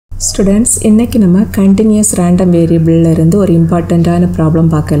Students, இன்னைக்கு நம்ம continuous random variable ல இருந்து ஒரு இம்பார்ட்டன்ட்டான ப்ராப்ளம்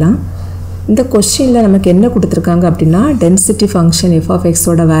பார்க்கலாம். இந்த क्वेश्चनல நமக்கு என்ன கொடுத்திருக்காங்க அப்படினா density function f of x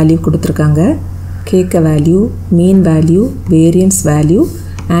ஓட வேல்யூ கொடுத்திருக்காங்க. k க்கு value, mean value, variance value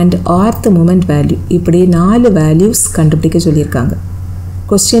and rth moment value. இப்படி 4 வேல்யூஸ் கண்டுபிடிக்க சொல்லிருக்காங்க.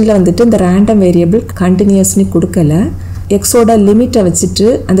 क्वेश्चनல வந்துட்டு இந்த random variable continuously கொடுக்கல. x ஓட லிமிட்டை வச்சிட்டு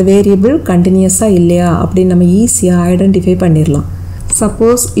அந்த வேரியபிள் கண்டினியூஸா இல்லையா அப்படி நம்ம ஈஸியா ஐடென்டிஃபை பண்ணிரலாம்.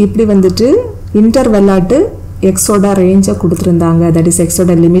 Suppose இப்படி வந்துட்டு இன்டர்வல் ஆட்டு x ஓட ரேஞ்சை கொடுத்திருந்தாங்க, that is x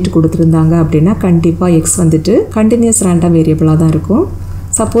ஓட லிமிட் கொடுத்திருந்தாங்க அப்படினா கண்டிப்பா x வந்துட்டு கண்டினியூஸ் ரேண்டம் வேரியபிளா தான் இருக்கும்.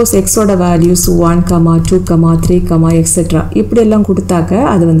 Suppose x ஓட வேல்யூஸ் 1, 2, 3, etc. இப்படி எல்லாம் கொடுத்தாக்க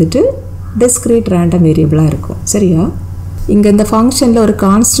அது வந்துட்டு discrete random வேரியபிளா இருக்கும். சரியா? இங்க இந்த ஃபங்க்ஷன்ல ஒரு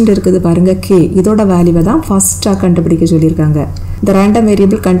கான்ஸ்டன்ட் இருக்குது பாருங்க k. இதோட வேல்யூவை தான் ஃபர்ஸ்டா கண்டுபிடிக்க சொல்லிருக்காங்க. இந்த random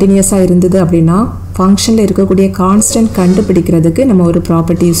variable கண்டினியூஸா இருந்தது அப்படினா ஃபங்க்ஷன்ல இருக்கக்கூடிய கான்ஸ்டன்ட் கண்டுபிடிக்கிறதுக்கு நம்ம ஒரு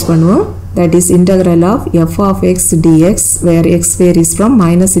ப்ராப்பர்ட்டி யூஸ் பண்ணுவோம். That is integral of f of x dx where x varies from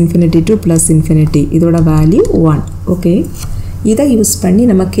minus infinity to plus infinity. இதோட வேல்யூ 1. ஓகே. இதை யூஸ் பண்ணி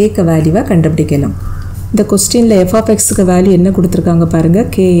நம்ம k க்கு வேல்யூவை கண்டுபிடிக்கலாம். இந்த क्वेश्चनல f of x க்கு வேல்யூ என்ன கொடுத்திருக்காங்க பாருங்க,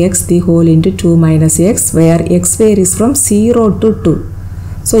 kx the whole into 2 minus x where x varies from 0 to 2.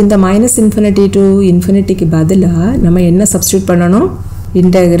 So இந்த minus infinity to infinity க்கு பதிலா நம்ம என்ன சப்ஸ்டிட்யூட் பண்ணனும்,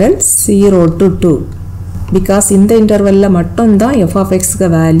 integral 0 to 2, because இந்த இன்டர்வல்ல மட்டும் தான் f of x க்கு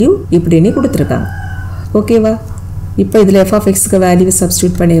வேல்யூ இப்படினே கொடுத்திருக்காங்க. ஓகேவா? இப்போ இதுல f of x க்கு வேல்யூ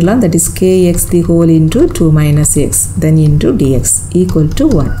சப்ஸ்டிட்யூட் பண்ணிரலாம். that is kx the whole into 2 minus x then into dx equal to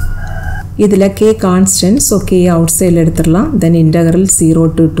 1. இதுல k constant, so k outside எடுத்துறலாம். then integral 0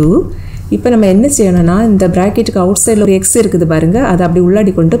 to 2. இப்போ நம்ம என்ன செய்யணும்னா இந்த பிராக்கெட்டுக்கு அவுட்சைடுல ஒரு x இருக்குது பாருங்க, அதை அப்படி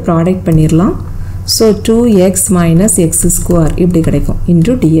உள்ளாடி கொண்டு ப்ராடக்ட் பண்ணிரலாம். so 2x minus x square இப்படி கிடைக்கும்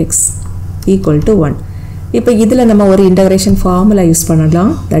into dx equal to 1. இப்போ இதுல நம்ம ஒரு இன்டகிரேஷன் ஃபார்முலா யூஸ்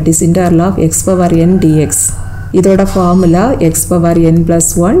பண்ணலாம். that is integral of x power n dx. இதோட formula x power n plus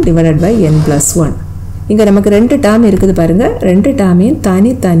 1 divided by n plus 1. இங்க நமக்கு ரெண்டு டேர்ம் இருக்குது பாருங்க, ரெண்டு டேர்மையும்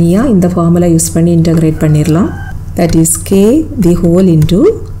தனித்தனியா இந்த ஃபார்முலா யூஸ் பண்ணி இன்டகிரேட் பண்ணிரலாம். that is k the whole into,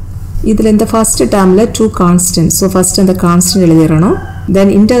 இதுல இந்த ஃபர்ஸ்ட் டேர்ம்ல 2 கான்ஸ்டன்ட், so ஃபர்ஸ்ட் அந்த constant எழுதிரணும். then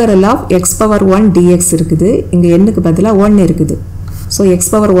integral of x power 1 dx இருக்குது, இங்க n க்கு பதிலா 1 இருக்குது. so x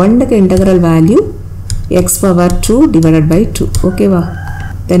power 1 க்கு integral value x power 2 divided by 2. ஓகேவா?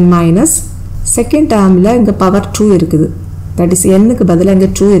 then minus செகண்ட் டேர்ம்ல இங்க பவர் 2 இருக்குது, that is n க்கு பதிலா இங்க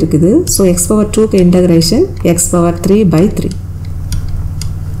 2 இருக்குது. so x power 2 க்கு integration x power 3 by 3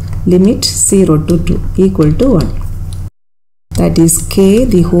 limit 0 to 2 equal to 1. that is k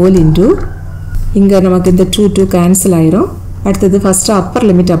the whole into, இங்க நமக்கு இந்த 2 cancel ஆயிரும். அடுத்தது ஃபர்ஸ்ட் அப்பர்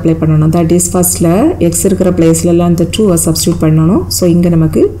லிமிட் அப்ளை பண்ணனும். that is ஃபர்ஸ்ட்ல x இருக்கிற பிளேஸ்ல எல்லாம் இந்த 2 சப்ஸ்டிட்யூட் பண்ணனும். so இங்க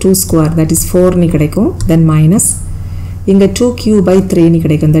நமக்கு 2 ஸ்கொயர், that is 4 னு கிடைக்கும். then minus இங்க 2q by 3 னு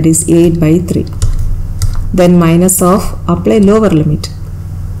கிடைக்கும், that is 8 by 3. then minus of apply lower limit,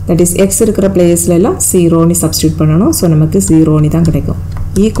 that is x இருக்கிற பிளேஸ்ல எல்லாம் 0 னு சப்ஸ்டிட்யூட் பண்ணனும். so நமக்கு 0 னு தான் கிடைக்கும்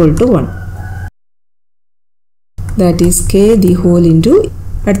equal to 1. that is k the whole into,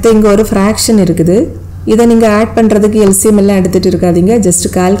 அடுத்து இங்க ஒரு fraction இருக்குது, இதை நீங்க ஆட் பண்றதுக்கு LCM எல்லாம் எடுத்துட்டு இருக்காதீங்க, ஜஸ்ட்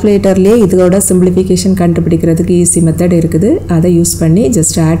கால்குலேட்டர்லயே இதோட சிம்பிளிஃபிகேஷன் கண்டுபிடிக்கிறதுக்கு ஈஸி மெத்தட் இருக்குது, அதை யூஸ் பண்ணி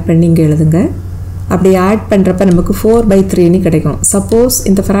ஜஸ்ட் ஆட் பண்ணி இங்க எழுதுங்க. அப்படி ஆட் பண்றப்ப நமக்கு 4 by 3 னு கிடைக்கும். சப்போஸ்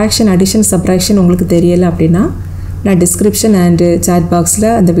இந்த fraction addition subtraction உங்களுக்கு தெரியல அப்படினா நான் டிஸ்கிரிப்ஷன் அண்ட் chat பாக்ஸ்ல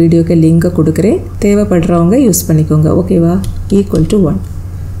அந்த வீடியோக்கு லிங்க் கொடுக்கிறேன், தேவைப்படுறவங்க யூஸ் பண்ணிக்கோங்க. ஓகேவா? equal to 1.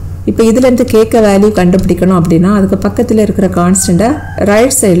 இப்போ இதுல இருந்து k க்கு வேல்யூ கண்டுபிடிக்கணும் அப்படினா அதுக்கு பக்கத்துல இருக்கிற கான்ஸ்டன்ட்டை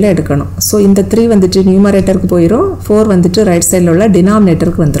ரைட் சைடுல எடுக்கணும். சோ இந்த 3 வந்துட்டு நியூமரேட்டருக்கு போயிடும், 4 வந்துட்டு ரைட் சைடுல உள்ள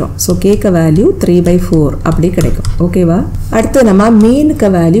டினாமினேட்டருக்கு வந்துரும். சோ k க்கு வேல்யூ 3/4 அப்படி கிடைக்கும். ஓகேவா? அடுத்து நம்ம மீன் க்கு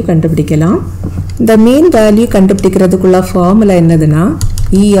வேல்யூ கண்டுபிடிக்கலாம். இந்த மீன் வேல்யூ கண்டுபிடிக்கிறதுக்குள்ள ஃபார்முலா என்னதுன்னா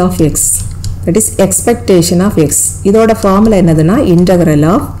e of x, that is expectation of x. இதோட ஃபார்முலா என்னதுன்னா integral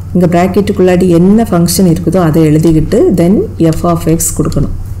of, இங்க பிராக்கெட்டுக்குள்ளாடி என்ன ஃபங்க்ஷன் இருக்குதோ அதை எழுதிக்கிட்டு then f of x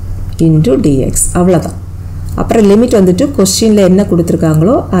கொடுக்கணும் into dx. அவ்வளவுதான். அப்புறம் லிமிட் வந்துட்டு क्वेश्चनல என்ன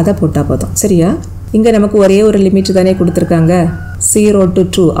கொடுத்திருக்காங்களோ அதை போட்டா போதும். சரியா? இங்க நமக்கு ஒரே ஒரு லிமிட் தானே கொடுத்திருக்காங்க, 0 to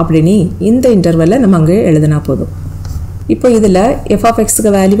 2 அப்படினி இந்த இன்டர்வல்ல நம்ம அங்க எழுதினா போதும். இப்போ இதுல f of x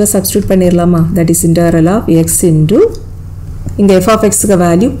க்கு வேல்யூவை substitute பண்ணிரலாமா, that is integral of x into, இங்க f of x க்கு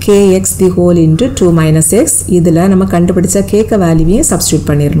value kx the whole into 2 minus x. இதுல நம்ம கண்டுபிடிச்ச k க்கு வேல்யூவையும்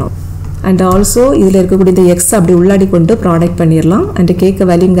சப்ஸ்டிட்யூட் பண்ணிரணும். and also இதுல இருக்கக்கூடிய இந்த x அப்படி உள்ளாடி கொண்டு ப்ராடக்ட் பண்ணிரலாம். and k க்கு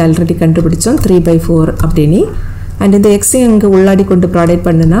வேல்யூ இங்க ஆல்ரெடி கண்டுபிடிச்சோம் 3/4 அப்படினி. and இந்த x இங்க உள்ளாடி கொண்டு ப்ராடக்ட்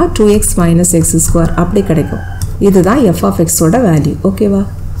பண்ணுனா 2x minus x square அப்படி கிடைக்கும். இதுதான் f of x ஓட வேல்யூ. ஓகேவா?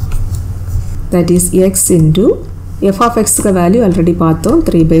 that is x into, f of x க்கு வேல்யூ ஆல்ரெடி பார்த்தோம்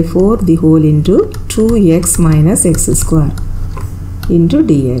 3/4 the whole into 2x minus x square into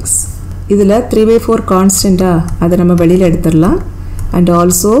dx. இதில் 3/4 கான்ஸ்டண்ட்டாக அதை நம்ம வெளியில் எடுத்துடலாம். அண்ட்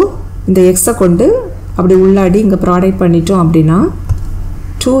ஆல்சோ இந்த எக்ஸை கொண்டு அப்படி உள்ளாடி இங்கே ப்ராடக்ட் பண்ணிட்டோம் அப்படின்னா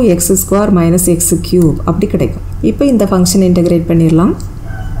 2x² minus x³ அப்படி கிடைக்கும். இப்போ இந்த ஃபங்க்ஷன் இன்டகிரேட் பண்ணிடலாம்.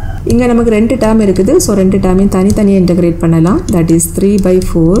 இங்கே நமக்கு ரெண்டு டேர்ம் இருக்குது. ஸோ ரெண்டு டேர்மையும் தனித்தனியாக இன்டகிரேட் பண்ணலாம். That is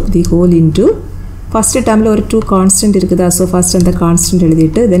 3/4 the whole into first டேர்மில் ஒரு 2 கான்ஸ்டன்ட் இருக்குதா. ஸோ ஃபஸ்ட் அந்த கான்ஸ்டன்ட்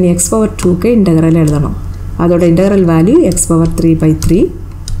எழுதிட்டு தென் x/2க்கு இன்டகிரல் எழுதணும். அதோட integral value x/3/3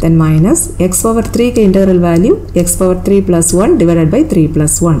 then minus x/3க்கு integral value x/3 + 1 divided by 3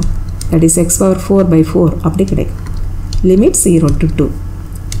 + 1 that is x/4/4 அப்படி கிடைக்கும். Limit 0 to 2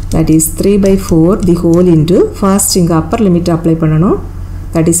 that is 3/4 the whole into first இங்கே அப்பர் லிமிட் அப்ளை பண்ணணும்.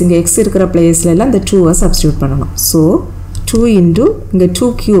 that is இங்கே x இருக்கிற பிளேஸ்லாம் இந்த 2 சப்ஸ்டியூட் பண்ணணும். ஸோ 2 into இங்கே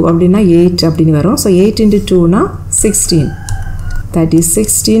 2³ அப்படின்னா 8 அப்படின்னு வரும். So 8 into 2னா 16 that is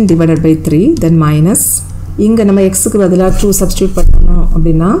 16 divided by 3 then minus இங்கே நம்ம எக்ஸுக்கு பதிலாக 2 சப்ஸ்டியூட் பண்ணணும்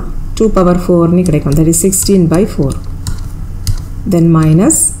அப்படின்னா 2/4ன்னு கிடைக்கும். that is 16/4 then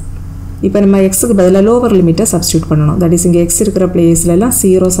minus இப்போ நம்ம எக்ஸுக்கு பதிலாக லோவர் லிமிட்டை சப்ஸ்டியூட் பண்ணணும். that is இங்கே எக்ஸ் இருக்கிற பிளேஸ்லாம்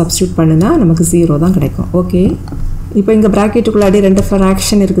 0 சப்ஸ்டியூட் பண்ணுனா நமக்கு 0 தான் கிடைக்கும். ஓகே, இப்போ இங்கே ப்ராக்கெட்டுக்குள்ளாடி ரெண்டு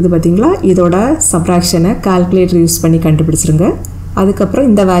ஃப்ராக்ஷன் இருக்குது பார்த்தீங்களா. இதோட சப்ராக்ஷனை கால்குலேட்டர் யூஸ் பண்ணி கண்டுபிடிச்சிருங்க. அதுக்கப்புறம்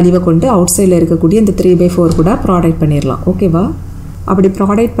இந்த வேல்யூவை கொண்டு அவுட் சைடில் இருக்கக்கூடிய இந்த 3/4 கூட ப்ராடக்ட் பண்ணிடலாம். ஓகேவா? அப்படி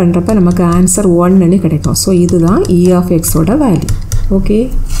ப்ராடக்ட் பண்ணுறப்ப நமக்கு ஆன்சர் 1ன்னு கிடைக்கும். ஸோ இதுதான் E of xோட value. Okay,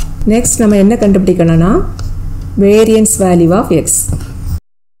 next நம்ம என்ன கண்டுபிடிக்கணும்னா variance value of X.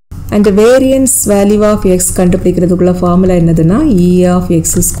 And variance value of X கண்டுபிடிக்கிறதுக்குள்ள formula என்னதுன்னா E of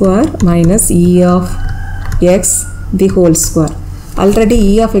x² minus E of x the whole square. Already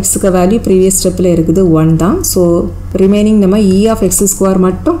E of xக்கு value previous ஸ்டெப்பில் இருக்குது 1 தான். So remaining நம்ம E of x²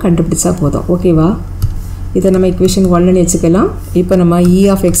 மட்டும் கண்டுபிடிச்சா போதும். ஓகேவா? இதை நம்ம equation 1ன்னு வச்சுக்கலாம். இப்போ நம்ம E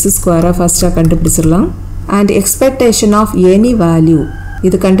of x² ஃபஸ்ட்டாக கண்டுபிடிச்சிடலாம். And expectation of any value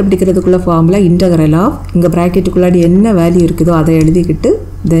இது கண்டுபிடிக்கிறதுக்குள்ள ஃபார்முலா இன்டகிரல் ஆஃப் இங்கே ப்ராக்கெட்டுக்குள்ளாடி என்ன வேல்யூ இருக்குதோ அதை எழுதிக்கிட்டு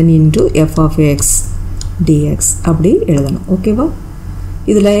தென் into f of x dx அப்படி எழுதணும். ஓகேவா?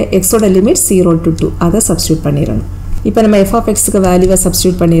 இதில் எக்ஸோட லிமிட் 0 to 2 அதை சப்ஸ்டியூட் பண்ணிடணும். இப்போ நம்ம f of xக்கு வேல்யூவை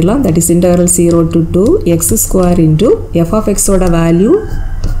சப்ஸ்டியூட் பண்ணிடலாம். That is integral 0 to 2 x² into f of xோட value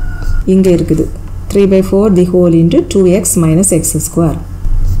இங்கே இருக்குது 3/4 the whole into 2x minus x²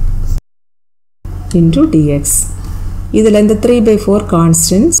 into dx. இதில் இந்த 3/4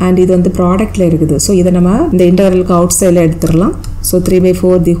 கான்ஸ்டன்ட்ஸ் அண்ட் இது வந்து ப்ராடக்டில் இருக்குது. ஸோ இதை நம்ம இந்த இன்டகிரலுக்கு அவுட் சைடில் எடுத்துடலாம். So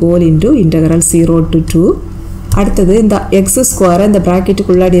 3/4 the whole into integral 0 to 2. அடுத்தது இந்த x² இந்த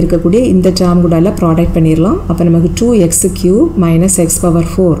ப்ராக்கெட்டுக்குள்ளாடி இருக்கக்கூடிய இந்த டேர்ம் கூட ப்ராடக்ட் பண்ணிடலாம். அப்போ நமக்கு 2x³ minus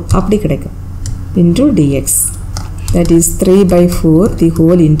x/4 அப்படி கிடைக்கும் into dx. that is 3/4 the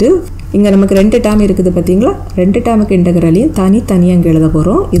whole into இங்கே நமக்கு ரெண்டு டேர்ம் இருக்குது பார்த்தீங்களா. ரெண்டு டேர்முக்கு இன்டகிரலையும் தனித்தனியாக இங்கே எழுத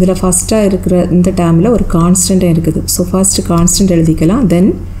போகிறோம். இதில் ஃபஸ்ட்டாக இருக்கிற இந்த டேர்மில் ஒரு கான்ஸ்டண்ட்டாக இருக்குது. ஸோ ஃபஸ்ட்டு கான்ஸ்டன்ட் எழுதிக்கலாம். தென்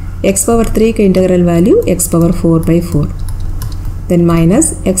x/3க்கு இன்டகிரல் வேல்யூ x/4/4 தென் மைனஸ்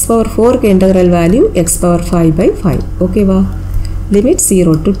x/4க்கு இன்டகிரல் வேல்யூ x/5/5. ஓகேவா? Limit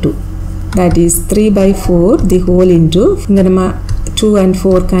 0 to 2 that is 3/4 the whole into இங்கே நம்ம 2 and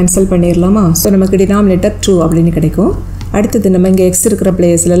 4 கேன்சல் பண்ணிடலாமா. ஸோ நமக்கு டினாமினேட்டர் 2 அப்படின்னு கிடைக்கும். அடுத்தது நம்ம இங்கே எக்ஸ் இருக்கிற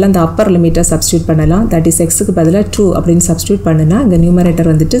பிளேஸ்லாம் இந்த அப்பர் லிமிட்டை சப்ஸ்டியூட் பண்ணலாம். தட் இஸ் எக்ஸுக்கு பதிலாக 2 அப்படின்னு சப்ஸ்டியூட் பண்ணுனா இங்கே நியூமரேட்டர்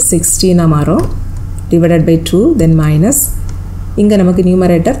வந்துட்டு 16 மாறும் டிவைடட் பை 2 தென் மைனஸ் இங்கே நமக்கு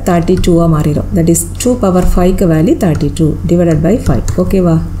நியூமரேட்டர் 32 மாறிடும். That is 2/5க்கு value 32 divided by 5.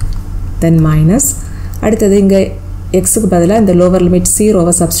 ஓகேவா? தென் மைனஸ் அடுத்தது இங்கே எக்ஸுக்கு பதிலாக இந்த லோவர் லிமிட்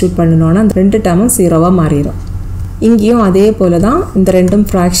 0வை சப்ஸ்டியூட் பண்ணணுன்னா அந்த ரெண்டு டேர்மும் 0வாக மாறிடும். இங்கேயும் அதே போல் தான் இந்த ரெண்டும்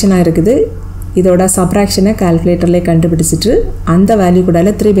ஃப்ராக்ஷனாக இருக்குது. இதோட சப்ராக்ஷனை கால்குலேட்டர்லேயே கண்டுபிடிச்சிட்டு அந்த வேல்யூ கூட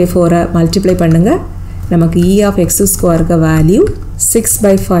 3/4 மல்டிப்ளை பண்ணுங்கள். நமக்கு E of x² வேல்யூ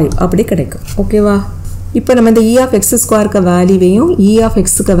 6/5 அப்படி கிடைக்கும். ஓகேவா? இப்போ நம்ம இந்த E of x² வேல்யூவையும் E of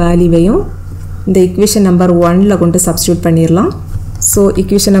xக்கு வேல்யூவையும் இந்த equation நம்பர் 1ல் கொண்டு சப்ஸ்டியூட் பண்ணிடலாம். So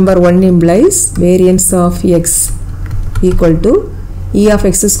equation number 1 implies variance of x equal to E of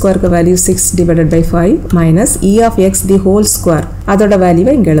x² value 6 divided by 5 minus E of x the whole square அதோட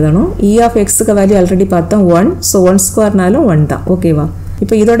வேல்யூவை இங்கே எழுதணும். E of xக்கு வேல்யூ ஆல்ரெடி பார்த்தோம் 1. So 1² 1 தான். ஓகேவா?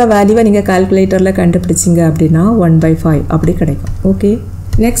 இப்போ இதோட வேல்யூவை நீங்கள் கால்குலேட்டரில் கண்டுபிடிச்சிங்க அப்படின்னா 1/5 அப்படி கிடைக்கும். ஓகே,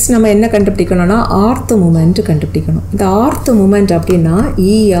 நெக்ஸ்ட் நம்ம என்ன கண்டுபிடிக்கணும்னா ஆர்த் மூமெண்ட் கண்டுபிடிக்கணும். இந்த ஆர்த் மூமெண்ட் அப்படின்னா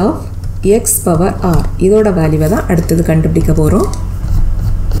E of x/r இதோட வேல்யூவை தான் அடுத்தது கண்டுபிடிக்க போகிறோம்.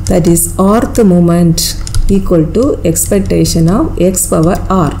 that is orth moment equal to expectation of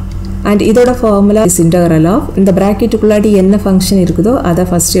x/r and இதோட formula is integral of இந்த bracketக்குள்ளாடி என்ன function இருக்குதோ அதை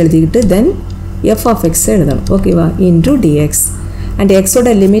first எழுதிக்கிட்டு then f of x எழுதணும். ஓகேவா? into dx and x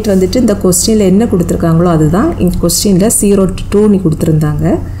ஓட லிமிட் வந்துட்டு இந்த கொஸ்டினில் என்ன கொடுத்துருக்காங்களோ அதுதான் இந்த கொஸ்டினில் 0 to 2 கொடுத்துருந்தாங்க.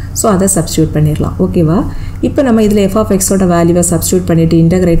 ஸோ அதை சப்ஸ்டியூட் பண்ணிடலாம். ஓகேவா? இப்போ நம்ம இதில் f of xோட வேல்யூவை சப்ஸ்டியூட் பண்ணிவிட்டு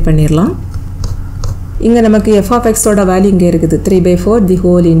இன்டகிரேட் பண்ணிடலாம். இங்கே நமக்கு f of xோட வேல்யூ இங்கே இருக்குது 3/4 the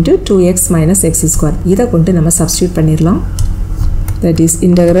whole into 2x minus x square. இதை கொண்டு நம்ம சப்ஸ்டியூட் பண்ணிடலாம். That is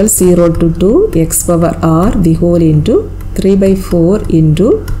integral 0 to 2 x power r the whole into 3/4 into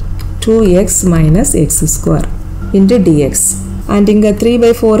 2x minus x square into dx. And இங்கே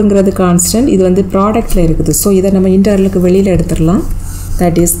 3/4ங்கிறது கான்ஸ்டன்ட், இது வந்து ப்ராடக்டில் இருக்குது. ஸோ இதை நம்ம இன்டகரலுக்கு வெளியில் எடுத்துடலாம்.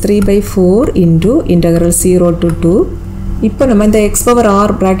 That is 3/4 into integral 0 to 2. இப்போ நம்ம இந்த x power r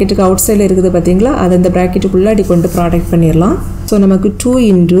ப்ராக்கெட்டுக்கு அவுட் சைடில் இருக்குது பார்த்தீங்களா, அதை இந்த ப்ராக்கெட்டுக்குள்ளாடி கொண்டு ப்ராடக்ட் பண்ணிடலாம். ஸோ நமக்கு 2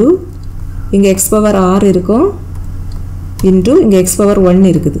 into இங்கே x power r இருக்கும் இன்ட்டு இங்கே x power 1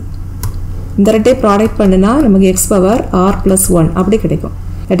 இருக்குது. இந்த ரெட்டை ப்ராடக்ட் பண்ணினா நமக்கு x power r plus 1 அப்படி கிடைக்கும்.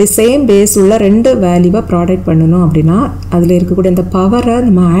 தட் இஸ் சேம் பேஸ் உள்ள ரெண்டு வேல்யூவை ப்ராடக்ட் பண்ணணும் அப்படின்னா அதில் இருக்கக்கூடிய இந்த பவரை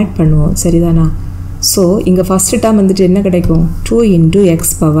நம்ம ஆட் பண்ணுவோம். சரிதானா? ஸோ இங்கே ஃபஸ்ட்டு டேர்ம் வந்துட்டு என்ன கிடைக்கும்? 2 into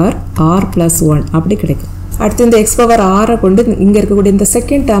x power r plus 1 அப்படி கிடைக்கும். அடுத்து இந்த x power r கொண்டு இங்கே இருக்கக்கூடிய இந்த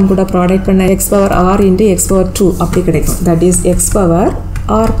செகண்ட் டேர்ம் கூட ப்ராடக்ட் பண்ண x power r into x power 2 அப்படி கிடைக்கும். That is x power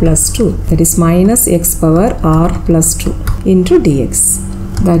r plus 2, that is minus x power r plus 2 into dx.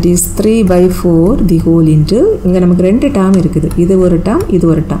 That is 3/4 the whole into இங்கே நமக்கு ரெண்டு டேர்ம் இருக்குது, இது ஒரு டேர்ம் இது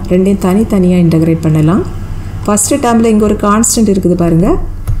ஒரு டேர்ம், ரெண்டையும் தனித்தனியாக இன்டகிரேட் பண்ணலாம். ஃபஸ்ட்டு டேர்மில் இங்கே ஒரு கான்ஸ்டன்ட் இருக்குது பாருங்கள்,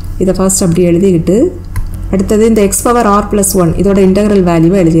 இதை ஃபஸ்ட் அப்படி எழுதிக்கிட்டு அடுத்தது இந்த x power r plus 1 இதோட இன்டகிரல்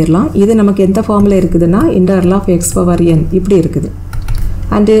வேல்யூவை எழுதிடலாம். இது நமக்கு எந்த ஃபார்மில் இருக்குதுன்னா integral of x power n இப்படி இருக்குது.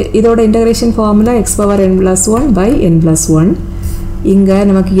 அண்டு இதோட integration formula x power n plus 1 by n plus 1. இங்கே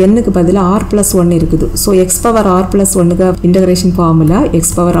நமக்கு n-க்கு பதிலாக r plus 1 இருக்குது. So x power r plus 1க்கு integration formula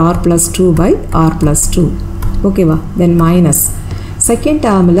x power r plus 2 by r plus 2. ஓகேவா? தென் minus second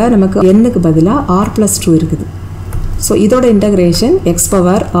டேர்மில் நமக்கு n-க்கு பதிலாக r plus 2 இருக்குது. ஸோ இதோட integration x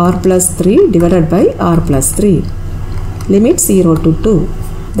power r plus 3 divided by r plus 3. Limit 0 to 2.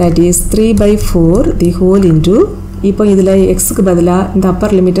 That is 3/4 the whole into இப்போ இதில் x-க்கு பதிலாக இந்த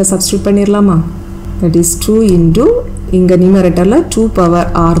அப்பர் லிமிட்டை சப்ஸ்டியூட் பண்ணிடலாமா? That is 2 into இங்கே நியூமரேட்டரில் 2 power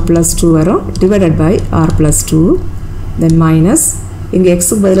r plus 2 வரும் divided by r plus 2. Then minus இங்கே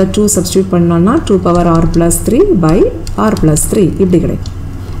x-க்கு பதிலாக 2 சப்ஸ்டியூட் பண்ணோம்னா 2 power r plus 3 by r plus 3 இப்படி கிடைக்கும்.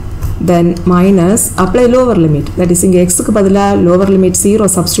 Then minus apply lower limit, that is இங்கே x-க்கு பதிலாக lower limit 0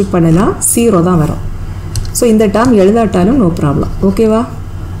 சப்ஸ்டியூட் பண்ணினா 0 தான் வரும். ஸோ இந்த டேர்ம் எழுதாட்டாலும் நோ ப்ராப்ளம். ஓகேவா?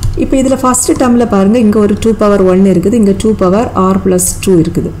 இப்போ இதில் ஃபஸ்ட்டு டேர்மில் பாருங்கள், இங்கே ஒரு 2 power 1 இருக்குது, இங்கே 2 power r plus 2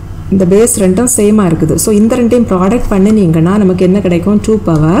 இருக்குது. இந்த பேஸ் ரெண்டும் சேமாக இருக்குது. ஸோ இந்த ரெண்டையும் ப்ராடக்ட் பண்ணினீங்கன்னா நமக்கு என்ன கிடைக்கும்? 2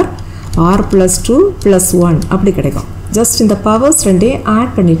 power r plus 2 plus 1 அப்படி கிடைக்கும். ஜஸ்ட் இந்த பவர்ஸ் ரெண்டையும்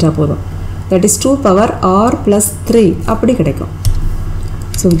ஆட் பண்ணிட்டா போதும். That is 2 power r plus 3 அப்படி கிடைக்கும்.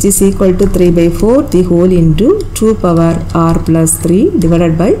 So which is equal to 3/4 the whole into 2 power r plus 3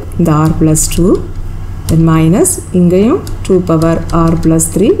 divided by இந்த r plus 2. then minus இங்கேயும் 2 power r plus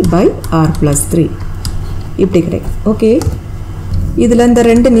 3 by r plus 3 இப்படி கிடைக்கும். ஓகே, இதில் இந்த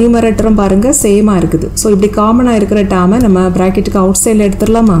ரெண்டு நியூமரேட்டரும் பாருங்கள் சேமாக இருக்குது. ஸோ இப்படி காமனாக இருக்கிற டேர்மை நம்ம ப்ராக்கெட்டுக்கு அவுட் சைடில்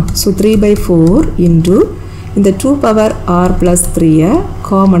எடுத்துடலாமா? ஸோ 3/4 இன்ட்டு இந்த 2 power r plus 3-ஐ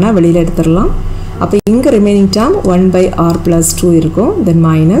காமனாக வெளியில் எடுத்துடலாம். அப்போ இங்கே ரிமைனிங் டேர்ம் 1/r plus 2 இருக்கும். தென்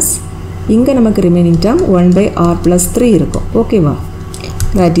மைனஸ் இங்கே நமக்கு ரிமைனிங் டேர்ம் 1/r plus 3 இருக்கும். ஓகேவா?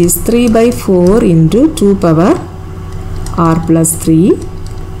 That is 3/4 into 2 power r plus 3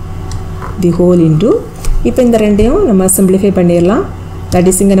 the whole into இப்போ இந்த ரெண்டையும் நம்ம சிம்பிளிஃபை பண்ணிடலாம். தட்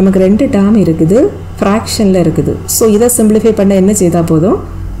இஸ் இங்கே நமக்கு ரெண்டு டேர்ம் இருக்குது, ஃப்ராக்ஷனில் இருக்குது. ஸோ இதை சிம்பிளிஃபை பண்ண என்ன செய்தால் போதும்?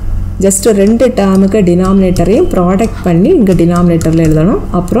 ஜஸ்ட்டு ரெண்டு டேர்முக்கு டினாமினேட்டரையும் ப்ராடக்ட் பண்ணி இங்கே டினாமினேட்டரில் எழுதணும்.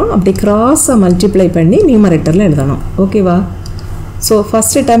 அப்புறம் அப்படி கிராஸை மல்டிப்ளை பண்ணி நியூமரேட்டரில் எழுதணும். ஓகேவா? ஸோ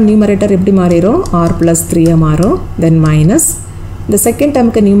ஃபஸ்ட்டு டேர்ம் நியூமரேட்டர் எப்படி மாறிடும்? r plus 3 மாறும். தென் மைனஸ் இந்த செகண்ட்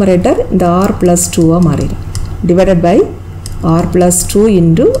டேர்முக்கு நியூமரேட்டர் இந்த r plus 2 மாறிடும். Divided by r plus 2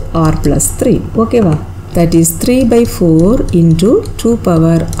 into r plus 3. ஓகேவா? that is 3/4 into 2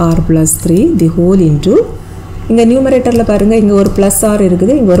 power r plus 3 the whole into இங்கே நியூமரேட்டரில் பாருங்கள், இங்கே ஒரு ப்ளஸ் ஆர்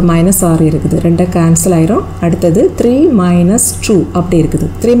இருக்குது, இங்கே ஒரு மைனஸ் ஆர் இருக்குது, ரெண்டை கேன்சல் ஆயிரும். அடுத்தது 3 minus 2 அப்படி இருக்குது.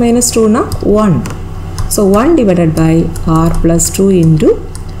 3 minus 2னா 1. So 1 divided by r plus 2 into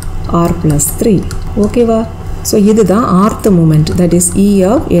r plus 3. ஓகேவா? ஸோ இதுதான் rth moment, that is e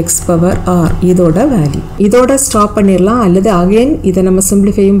of x power r இதோட வேல்யூ. இதோட ஸ்டாப் பண்ணிடலாம், அல்லது அகெயின் இதை நம்ம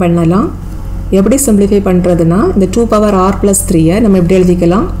சிம்பிளிஃபையும் பண்ணலாம். எப்படி சிம்பிளிஃபை பண்ணுறதுனா இந்த 2 power r plus 3-ஐ நம்ம எப்படி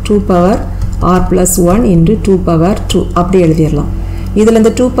எழுதிக்கலாம்? 2 power r plus 1 into 2 power 2 அப்படி எழுதிடலாம். இதில்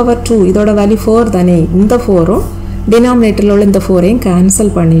இந்த 2 power 2 இதோட வேல்யூ 4 தானே, இந்த 4ம் டினாமினேட்டரில் உள்ள இந்த 4ஐயும்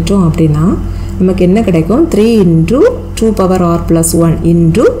கேன்சல் பண்ணிட்டோம் அப்படின்னா நமக்கு என்ன கிடைக்கும்? 3 into 2 power r plus 1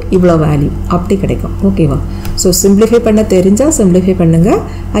 into இவ்வளோ வேல்யூ அப்படி கிடைக்கும். ஓகேவா? ஸோ சிம்பிளிஃபை பண்ண தெரிஞ்சால் சிம்பிளிஃபை பண்ணுங்கள்,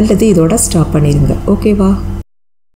 அல்லது இதோட ஸ்டாப் பண்ணிடுங்க. ஓகேவா?